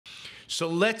So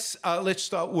let's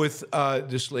start with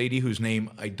this lady whose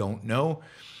name I don't know.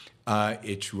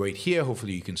 It's right here.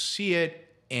 Hopefully you can see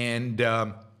it. And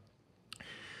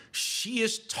she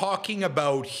is talking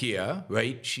about here,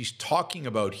 right? She's talking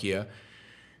about here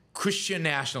Christian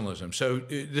nationalism. So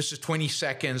this is 20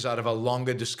 seconds out of a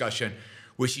longer discussion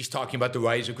where she's talking about the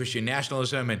rise of Christian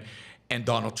nationalism, and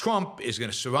Donald Trump is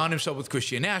going to surround himself with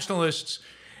Christian nationalists,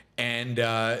 and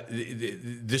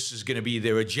this is going to be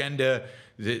their agenda.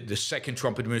 The second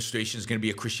Trump administration is going to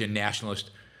be a Christian nationalist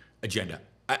agenda.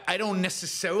 I don't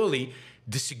necessarily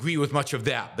disagree with much of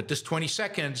that, but this 20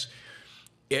 seconds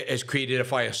has created a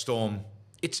firestorm.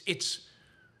 It's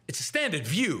a standard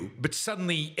view, but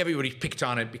suddenly everybody picked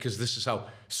on it because this is how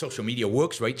social media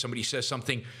works, right? Somebody says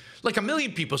something, like a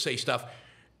million people say stuff,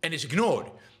 and it's ignored.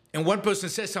 And one person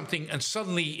says something, and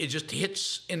suddenly it just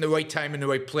hits in the right time, in the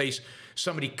right place.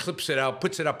 Somebody clips it out,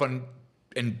 puts it up on,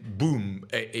 and boom,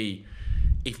 a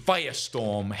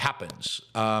firestorm happens.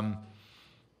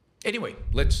 Anyway,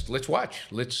 let's watch.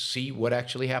 Let's see what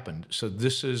actually happened. So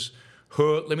this is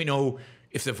her. Let me know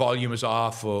if the volume is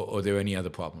off or there are any other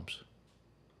problems.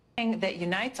 That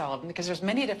unites all of them, because there's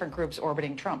many different groups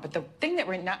orbiting Trump, but the thing that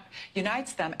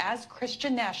unites them as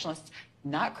Christian nationalists,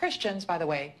 not Christians, by the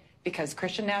way, because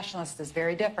Christian nationalists is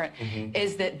very different,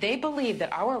 is that they believe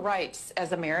that our rights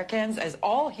as Americans, as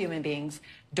all human beings,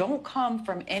 don't come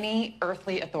from any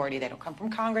earthly authority. They don't come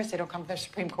from Congress. They don't come from the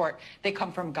Supreme Court. They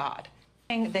come from God.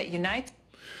 That unites.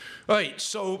 All right,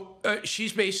 so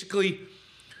she's basically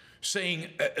saying,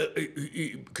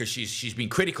 because she's being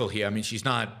critical here. I mean, she's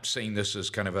not saying this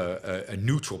as kind of a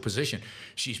neutral position.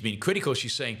 She's being critical.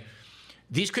 She's saying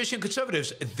these Christian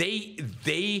conservatives,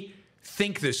 they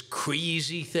think this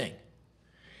crazy thing.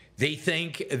 They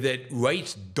think that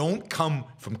rights don't come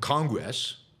from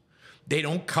Congress. They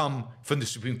don't come from the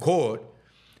Supreme Court.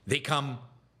 They come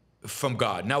from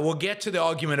God. Now, we'll get to the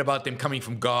argument about them coming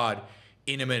from God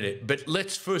in a minute, but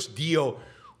let's first deal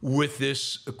with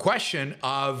this question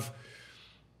of,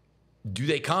 do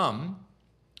they come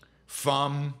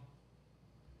from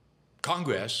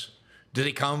Congress? Do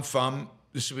they come from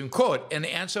the Supreme Court? And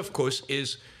the answer, of course,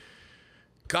 is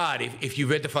God. If you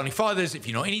read the Founding Fathers, if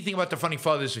you know anything about the Founding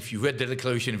Fathers, if you read the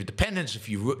Declaration of Independence, if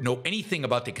you know anything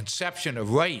about the conception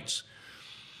of rights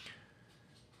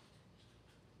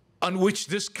on which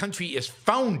this country is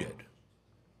founded,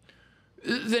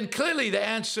 then clearly the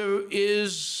answer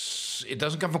is it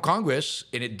doesn't come from Congress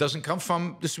and it doesn't come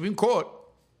from the Supreme Court.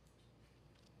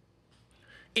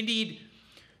 Indeed,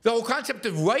 the whole concept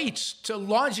of rights, to a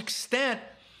large extent,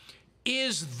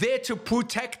 is there to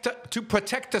protect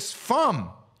us from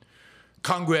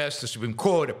Congress, the Supreme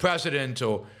Court, a president,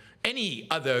 or any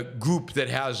other group that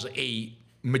has a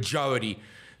majority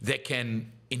that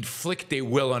can inflict their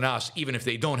will on us, even if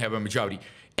they don't have a majority.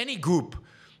 Any group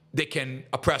that can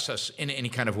oppress us in any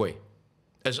kind of way.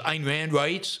 As Ayn Rand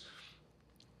writes,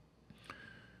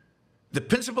 the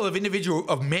principle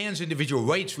of man's individual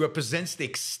rights represents the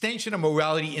extension of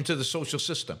morality into the social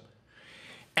system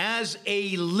as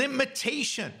a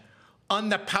limitation on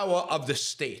the power of the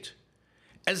state,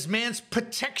 as man's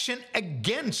protection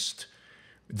against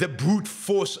the brute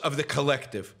force of the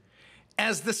collective,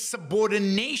 as the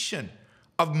subordination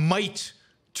of might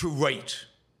to right.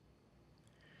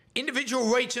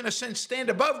 Individual rights, in a sense, stand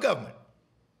above government.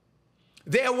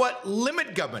 They're what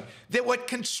limit government. They're what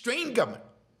constrain government.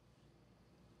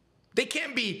 They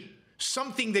can't be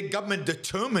something that government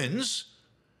determines,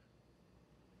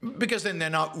 because then they're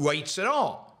not rights at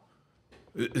all.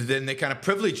 Then they're kind of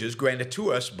privileges granted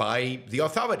to us by the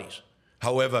authorities.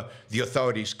 However, the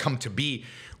authorities come to be,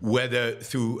 whether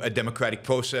through a democratic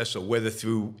process or whether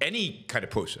through any kind of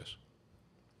process.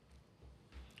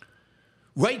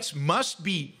 Rights must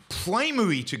be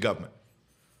primary to government.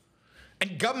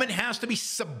 And government has to be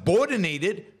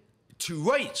subordinated to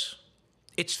rights.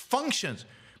 Its functions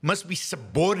must be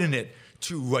subordinate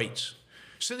to rights.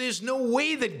 So there's no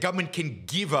way that government can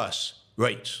give us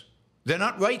rights. They're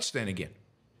not rights then again.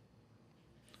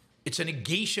 It's a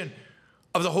negation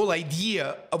of the whole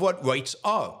idea of what rights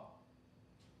are.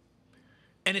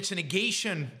 And it's a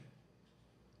negation,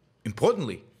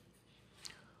 importantly,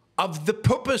 of the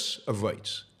purpose of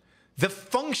rights, the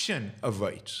function of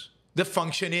rights. The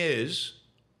function is,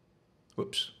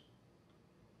 whoops,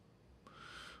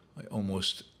 I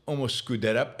almost screwed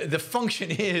that up. The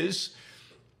function is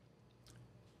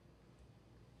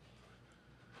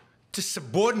to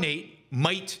subordinate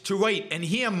might to right. And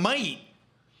here might,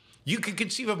 you can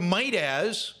conceive of might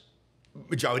as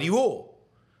majority rule,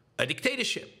 a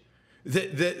dictatorship.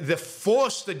 The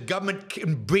force that government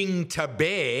can bring to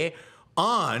bear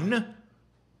on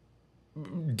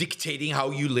dictating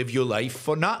how you live your life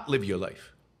or not live your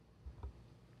life.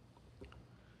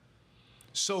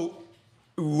 So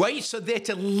rights are there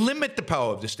to limit the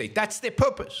power of the state. That's their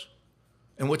purpose.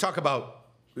 And we'll talk about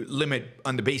limit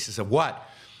on the basis of what?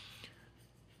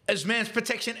 As man's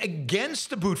protection against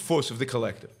the brute force of the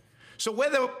collective. So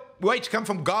whether rights come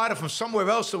from God or from somewhere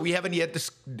else that we haven't yet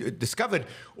discovered,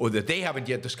 or that they haven't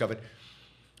yet discovered,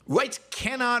 rights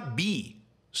cannot be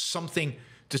something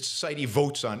that society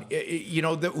votes on. You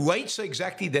know, the rights are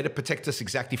exactly there to protect us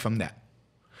exactly from that.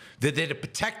 They're there to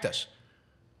protect us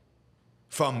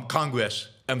from Congress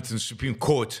and from the Supreme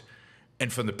Court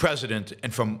and from the president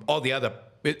and from all the other.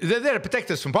 They're there to protect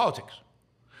us from politics.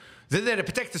 They're there to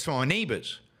protect us from our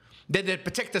neighbors. They're there to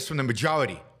protect us from the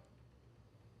majority.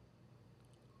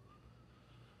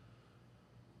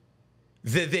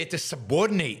 They're there to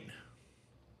subordinate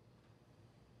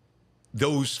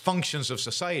those functions of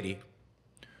society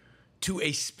to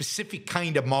a specific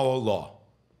kind of moral law.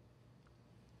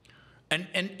 And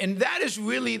that is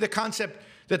really the concept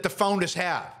that the founders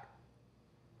have,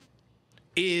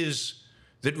 is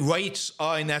that rights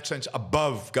are in that sense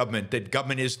above government, that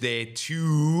government is there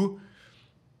to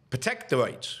protect the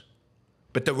rights.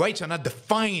 But the rights are not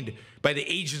defined by the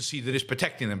agency that is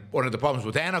protecting them. One of the problems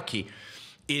with anarchy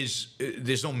is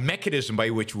there's no mechanism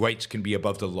by which rights can be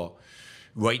above the law.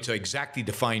 Rights are exactly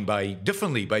defined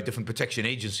differently by different protection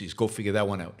agencies. Go figure that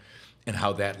one out, and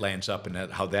how that lands up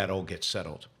and how that all gets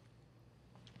settled.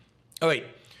 All right,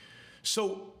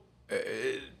 so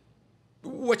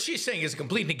what she's saying is a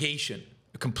complete negation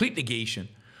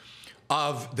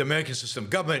of the American system of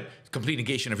government, complete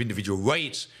negation of individual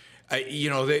rights. You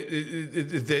know,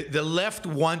 the left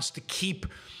wants to keep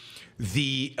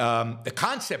the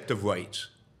concept of rights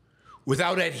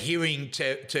without adhering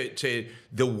to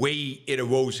the way it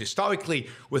arose historically,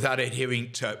 without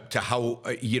adhering to how,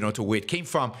 to where it came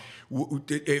from,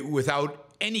 without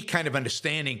any kind of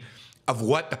understanding of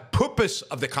what the purpose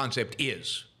of the concept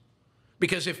is.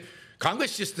 Because if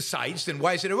Congress just decides, then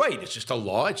why is it a right? It's just a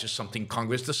law. It's just something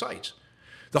Congress decides.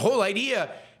 The whole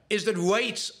idea is that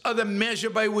rights are the measure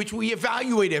by which we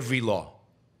evaluate every law.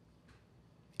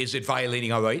 Is it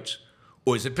violating our rights,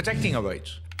 or is it protecting our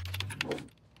rights?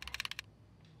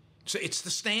 So it's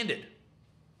the standard.